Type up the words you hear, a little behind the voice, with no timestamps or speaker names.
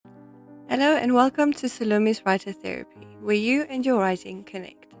Hello and welcome to Salome's Writer Therapy, where you and your writing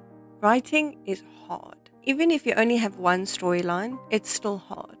connect. Writing is hard. Even if you only have one storyline, it's still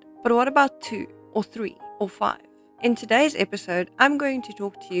hard. But what about 2 or 3 or 5? In today's episode, I'm going to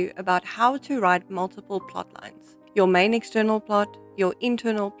talk to you about how to write multiple plot lines. Your main external plot, your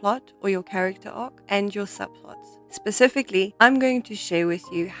internal plot or your character arc, and your subplots. Specifically, I'm going to share with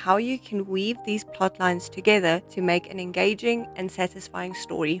you how you can weave these plot lines together to make an engaging and satisfying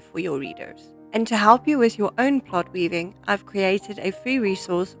story for your readers. And to help you with your own plot weaving, I've created a free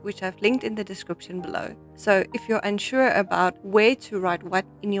resource which I've linked in the description below. So if you're unsure about where to write what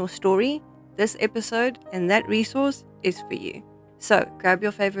in your story, this episode and that resource is for you. So grab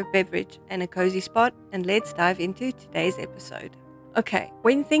your favorite beverage and a cozy spot and let's dive into today's episode. Okay,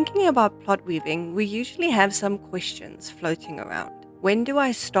 when thinking about plot weaving, we usually have some questions floating around. When do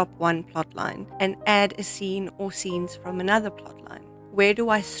I stop one plotline and add a scene or scenes from another plotline? Where do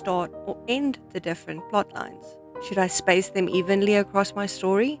I start or end the different plotlines? Should I space them evenly across my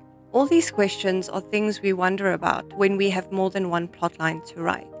story? All these questions are things we wonder about when we have more than one plotline to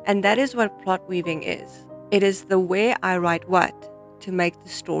write. And that is what plot weaving is. It is the where I write what to make the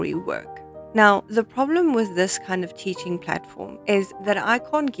story work. Now, the problem with this kind of teaching platform is that I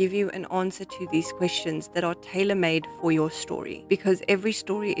can't give you an answer to these questions that are tailor-made for your story because every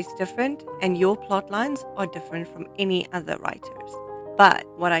story is different and your plot lines are different from any other writers. But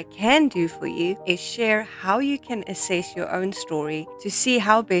what I can do for you is share how you can assess your own story to see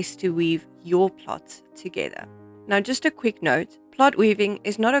how best to weave your plots together. Now, just a quick note, plot weaving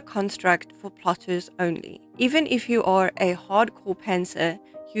is not a construct for plotters only. Even if you are a hardcore pantser,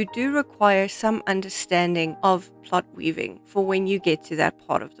 you do require some understanding of plot weaving for when you get to that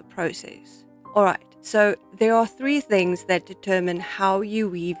part of the process. Alright, so there are 3 things that determine how you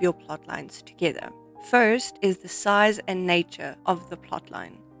weave your plot lines together. First is the size and nature of the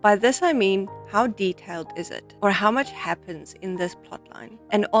plotline. By this I mean, how detailed is it, or how much happens in this plotline?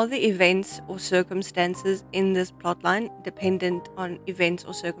 And are the events or circumstances in this plotline dependent on events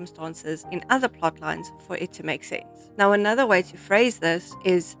or circumstances in other plotlines for it to make sense? Now, another way to phrase this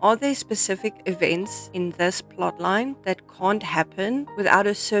is, are there specific events in this plotline that can't happen without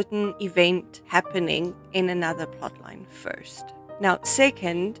a certain event happening in another plotline first? Now,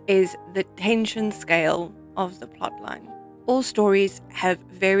 second is the tension scale of the plotline. All stories have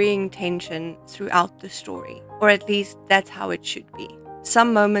varying tension throughout the story, or at least that's how it should be.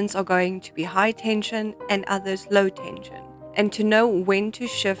 Some moments are going to be high tension and others low tension. And to know when to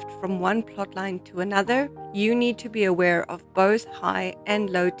shift from one plotline to another, you need to be aware of both high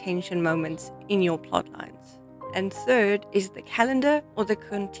and low tension moments in your plotlines. And third is the calendar or the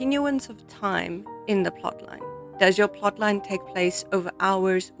continuance of time in the plotline. Does your plotline take place over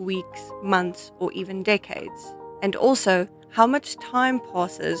hours, weeks, months, or even decades? And also, how much time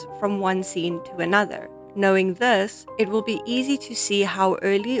passes from one scene to another? Knowing this, it will be easy to see how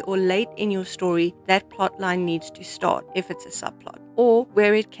early or late in your story that plotline needs to start if it's a subplot, or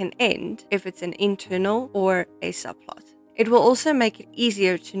where it can end if it's an internal or a subplot. It will also make it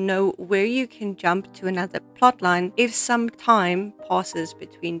easier to know where you can jump to another plotline if some time passes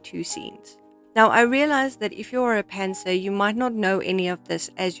between 2 scenes. Now, I realize that if you are a pantser, you might not know any of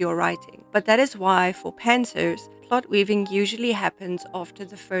this as you're writing, but that is why for pantsers, plot weaving usually happens after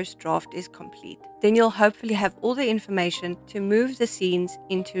the first draft is complete. Then you'll hopefully have all the information to move the scenes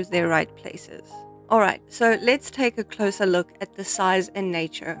into their right places. Alright, so let's take a closer look at the size and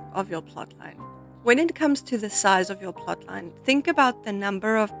nature of your plotline. When it comes to the size of your plotline, think about the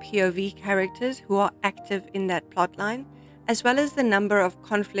number of POV characters who are active in that plotline, as well as the number of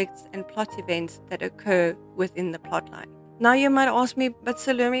conflicts and plot events that occur within the plotline. Now you might ask me, but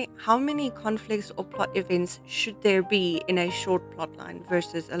Salome, how many conflicts or plot events should there be in a short plotline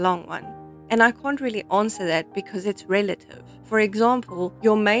versus a long one? And I can't really answer that because it's relative. For example,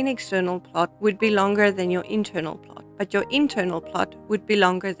 your main external plot would be longer than your internal plot, but your internal plot would be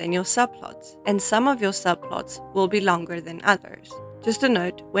longer than your subplots, and some of your subplots will be longer than others. Just a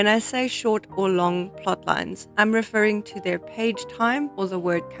note, when I say short or long plot lines, I'm referring to their page time or the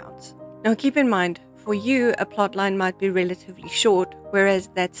word counts. Now keep in mind, for you, a plotline might be relatively short, whereas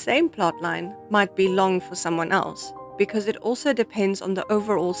that same plotline might be long for someone else, because it also depends on the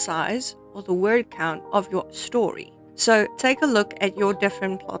overall size or the word count of your story. So take a look at your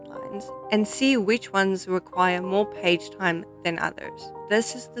different plotlines and see which ones require more page time than others.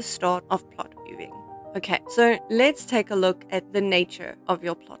 This is the start of plot weaving. Okay, so let's take a look at the nature of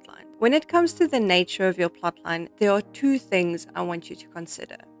your plotline. When it comes to the nature of your plotline, there are 2 things I want you to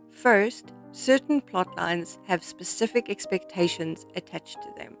consider. First, certain plotlines have specific expectations attached to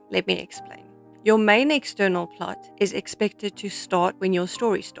them. Let me explain. Your main external plot is expected to start when your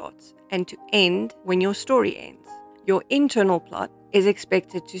story starts and to end when your story ends. Your internal plot is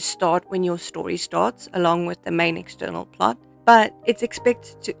expected to start when your story starts, along with the main external plot, but it's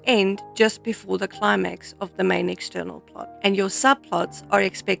expected to end just before the climax of the main external plot. And your subplots are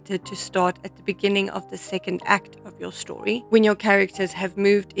expected to start at the beginning of the second act of your story, when your characters have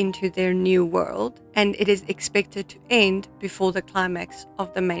moved into their new world, and it is expected to end before the climax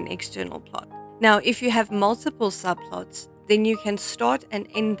of the main external plot. Now, if you have multiple subplots, then you can start and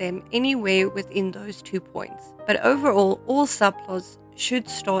end them anywhere within those 2 points. But overall, all subplots should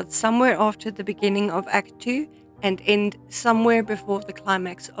start somewhere after the beginning of Act 2 and end somewhere before the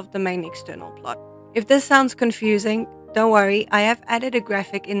climax of the main external plot. If this sounds confusing, don't worry, I have added a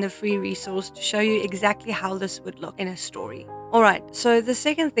graphic in the free resource to show you exactly how this would look in a story. Alright, so the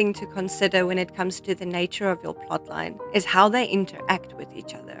second thing to consider when it comes to the nature of your plotline is how they interact with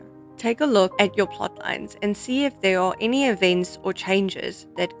each other. Take a look at your plot lines and see if there are any events or changes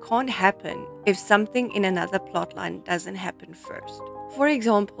that can't happen if something in another plotline doesn't happen first. For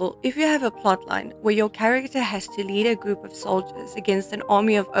example, if you have a plotline where your character has to lead a group of soldiers against an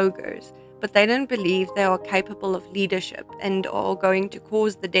army of ogres, but they don't believe they are capable of leadership and are going to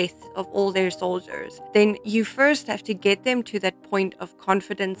cause the death of all their soldiers, then you first have to get them to that point of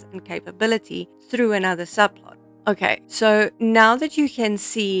confidence and capability through another subplot. Okay, so now that you can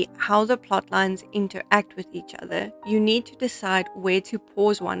see how the plotlines interact with each other, you need to decide where to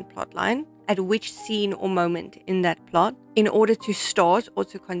pause one plotline, at which scene or moment in that plot, in order to start or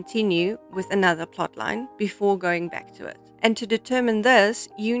to continue with another plotline before going back to it. And to determine this,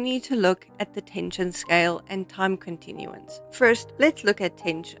 you need to look at the tension scale and time continuance. First, let's look at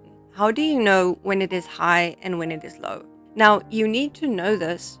tension. How do you know when it is high and when it is low? Now, you need to know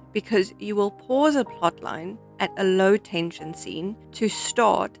this because you will pause a plotline at a low tension scene to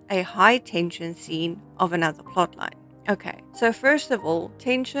start a high tension scene of another plotline. Okay, so first of all,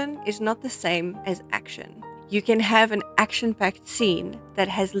 tension is not the same as action. You can have an action-packed scene that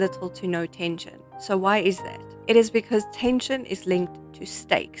has little to no tension. So why is that? It is because tension is linked to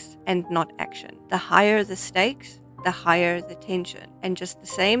stakes and not action. The higher the stakes, the higher the tension. And just the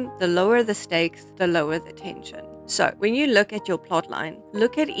same, the lower the stakes, the lower the tension. So when you look at your plotline,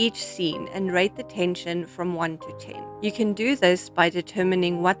 look at each scene and rate the tension from 1 to 10. You can do this by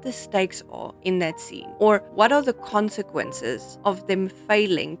determining what the stakes are in that scene, or what are the consequences of them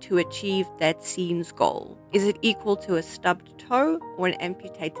failing to achieve that scene's goal. Is it equal to a stubbed toe or an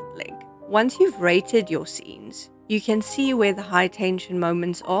amputated leg? Once you've rated your scenes, you can see where the high tension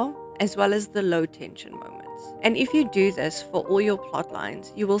moments are, as well as the low tension moments. And if you do this for all your plot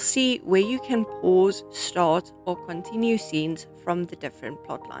lines, you will see where you can pause, start, or continue scenes from the different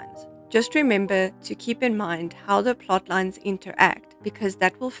plot lines. Just remember to keep in mind how the plot lines interact, because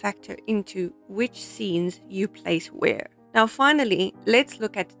that will factor into which scenes you place where. Now finally, let's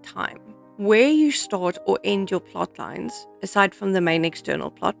look at time. Where you start or end your plot lines, aside from the main external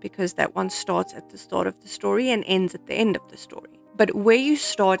plot, because that one starts at the start of the story and ends at the end of the story. But where you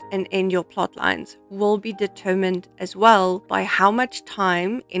start and end your plot lines will be determined as well by how much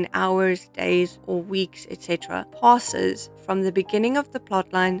time in hours, days, or weeks, etc. passes from the beginning of the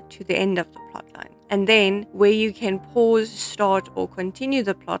plotline to the end of the plotline. And then where you can pause, start, or continue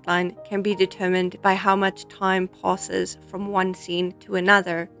the plotline can be determined by how much time passes from one scene to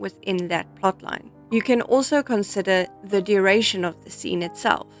another within that plotline. You can also consider the duration of the scene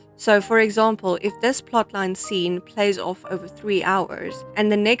itself. So for example, if this plotline scene plays off over 3 hours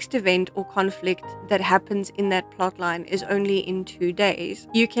and the next event or conflict that happens in that plotline is only in 2 days,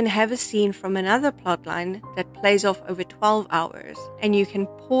 you can have a scene from another plotline that plays off over 12 hours, and you can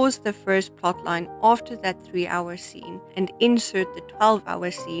pause the first plotline after that 3-hour scene and insert the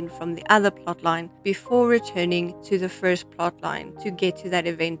 12-hour scene from the other plotline before returning to the first plotline to get to that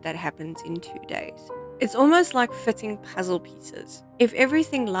event that happens in 2 days. It's almost like fitting puzzle pieces. If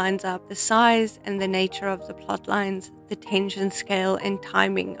everything lines up, the size and the nature of the plot lines, the tension scale and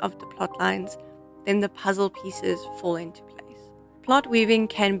timing of the plot lines, then the puzzle pieces fall into place. Plot weaving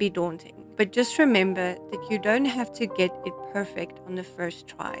can be daunting, but just remember that you don't have to get it perfect on the first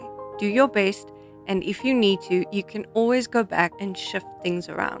try. Do your best, and if you need to, you can always go back and shift things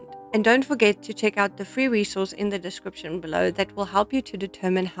around. And don't forget to check out the free resource in the description below that will help you to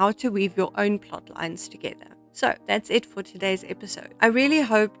determine how to weave your own plot lines together. So that's it for today's episode. I really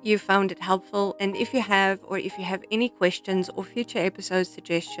hope you found it helpful, and if you have, or if you have any questions or future episode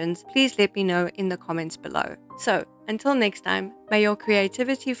suggestions, please let me know in the comments below. So until next time, may your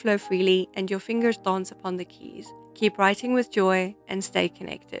creativity flow freely and your fingers dance upon the keys. Keep writing with joy and stay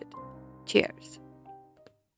connected. Cheers.